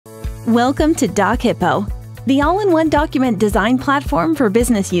Welcome to DocHipo, the all-in-one document design platform for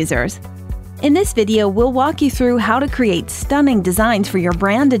business users. In this video, we'll walk you through how to create stunning designs for your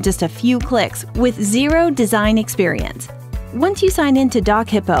brand in just a few clicks with zero design experience. Once you sign into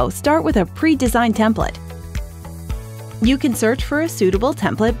DocHipo, start with a pre-designed template. You can search for a suitable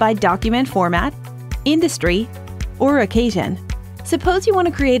template by document format, industry, or occasion. Suppose you want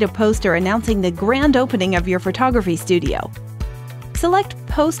to create a poster announcing the grand opening of your photography studio. Select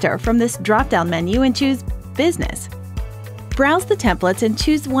Poster from this drop-down menu and choose Business. Browse the templates and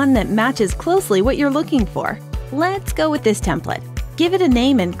choose one that matches closely what you're looking for. Let's go with this template. Give it a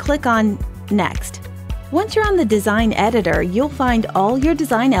name and click on Next. Once you're on the design editor, you'll find all your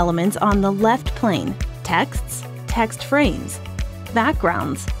design elements on the left plane: texts, text frames,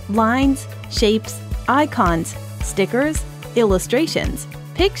 backgrounds, lines, shapes, icons, stickers, illustrations,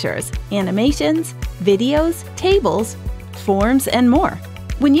 pictures, animations, videos, tables, forms, and more.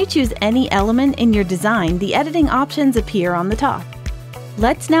 When you choose any element in your design, the editing options appear on the top.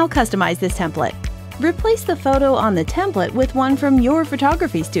 Let's now customize this template. Replace the photo on the template with one from your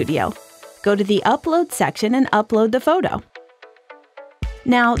photography studio. Go to the Upload section and upload the photo.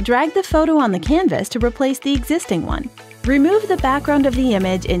 Now, drag the photo on the canvas to replace the existing one. Remove the background of the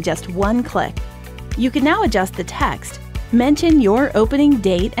image in just one click. You can now adjust the text, mention your opening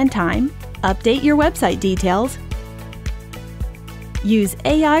date and time, update your website details, use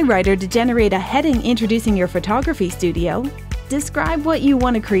AI Writer to generate a heading introducing your photography studio, describe what you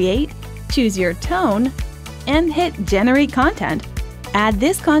want to create, choose your tone, and hit Generate Content. Add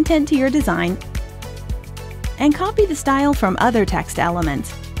this content to your design and copy the style from other text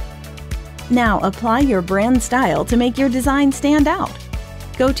elements. Now apply your brand style to make your design stand out.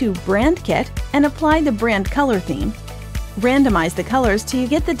 Go to Brand Kit and apply the brand color theme. Randomize the colors till you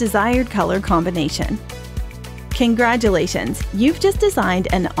get the desired color combination. Congratulations! You've just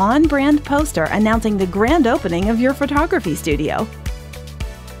designed an on-brand poster announcing the grand opening of your photography studio.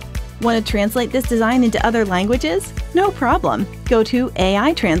 Want to translate this design into other languages? No problem! Go to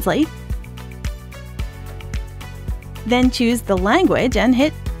AI Translate, then choose the language and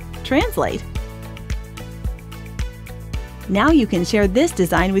hit Translate. Now you can share this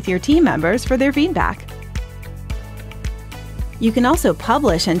design with your team members for their feedback. You can also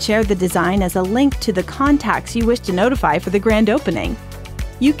publish and share the design as a link to the contacts you wish to notify for the grand opening.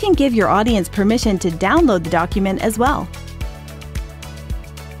 You can give your audience permission to download the document as well.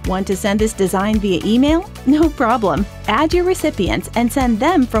 Want to send this design via email? No problem. Add your recipients and send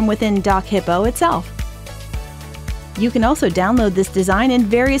them from within DocHipo itself. You can also download this design in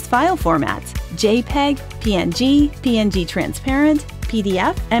various file formats: JPEG, PNG, PNG Transparent,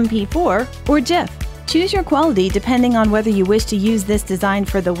 PDF, MP4, or GIF. Choose your quality depending on whether you wish to use this design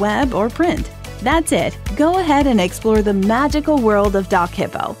for the web or print. That's it. Go ahead and explore the magical world of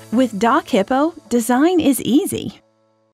DocHipo. With DocHipo, design is easy.